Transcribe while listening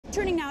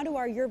Turning now to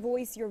our Your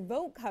Voice, Your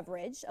Vote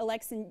coverage.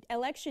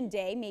 Election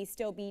day may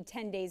still be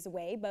 10 days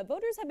away, but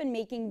voters have been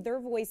making their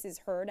voices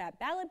heard at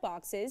ballot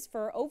boxes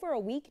for over a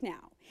week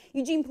now.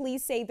 Eugene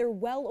police say they're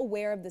well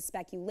aware of the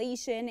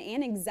speculation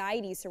and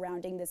anxiety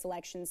surrounding this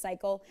election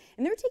cycle,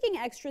 and they're taking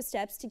extra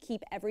steps to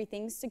keep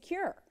everything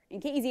secure. And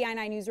KEZI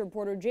 9 News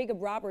reporter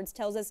Jacob Roberts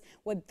tells us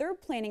what they're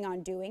planning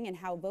on doing and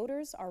how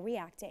voters are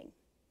reacting.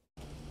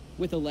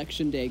 With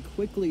Election Day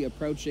quickly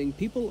approaching,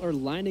 people are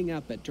lining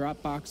up at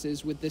drop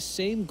boxes with the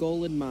same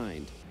goal in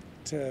mind.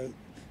 To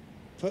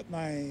put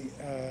my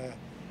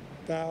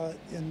ballot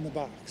in the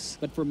box.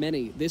 But for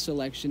many, this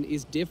election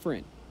is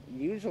different.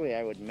 Usually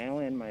I would mail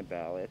in my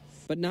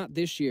ballots. But not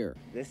this year.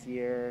 This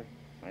year,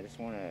 I just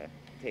want to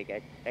take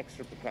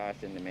extra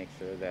precaution to make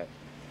sure that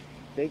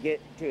they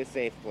get to a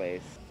safe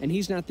place. And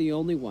he's not the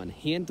only one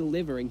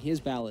hand-delivering his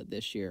ballot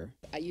this year.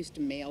 I used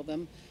to mail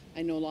them.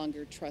 I no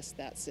longer trust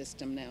that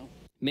system now.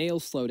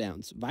 Mail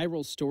slowdowns,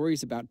 viral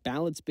stories about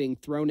ballots being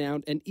thrown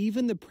out, and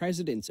even the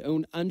president's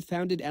own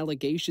unfounded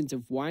allegations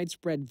of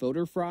widespread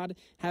voter fraud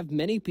have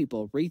many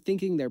people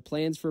rethinking their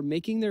plans for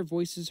making their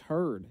voices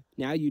heard.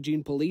 Now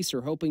Eugene police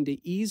are hoping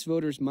to ease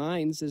voters'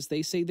 minds as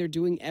they say they're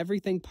doing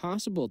everything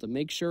possible to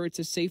make sure it's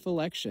a safe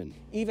election.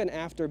 Even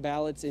after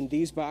ballots in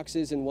these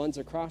boxes and ones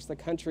across the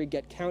country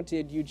get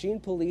counted, Eugene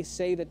police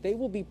say that they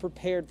will be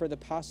prepared for the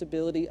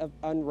possibility of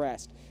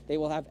unrest. They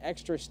will have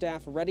extra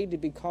staff ready to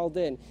be called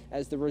in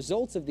as the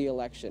results of the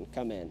election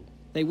come in.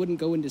 They wouldn't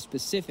go into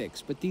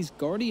specifics, but these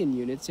Guardian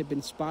units have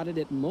been spotted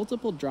at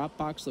multiple drop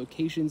box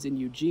locations in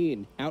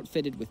Eugene,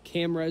 outfitted with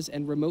cameras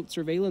and remote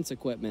surveillance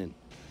equipment.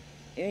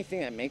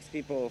 Anything that makes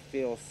people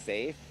feel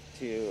safe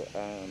to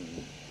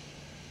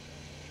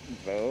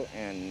vote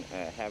and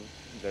have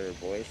their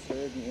voice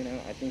heard,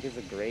 I think is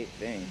a great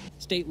thing.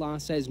 State law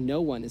says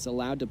no one is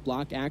allowed to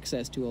block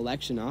access to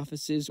election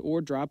offices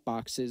or drop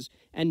boxes,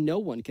 and no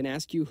one can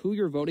ask you who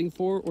you're voting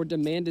for or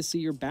demand to see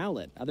your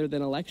ballot other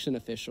than election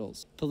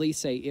officials. Police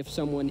say if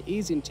someone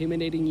is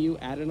intimidating you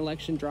at an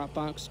election drop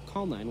box,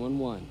 call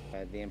 911.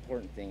 The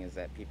important thing is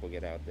that people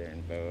get out there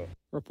and vote.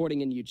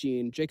 Reporting in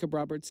Eugene, Jacob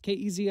Roberts,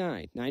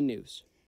 KEZI 9 News.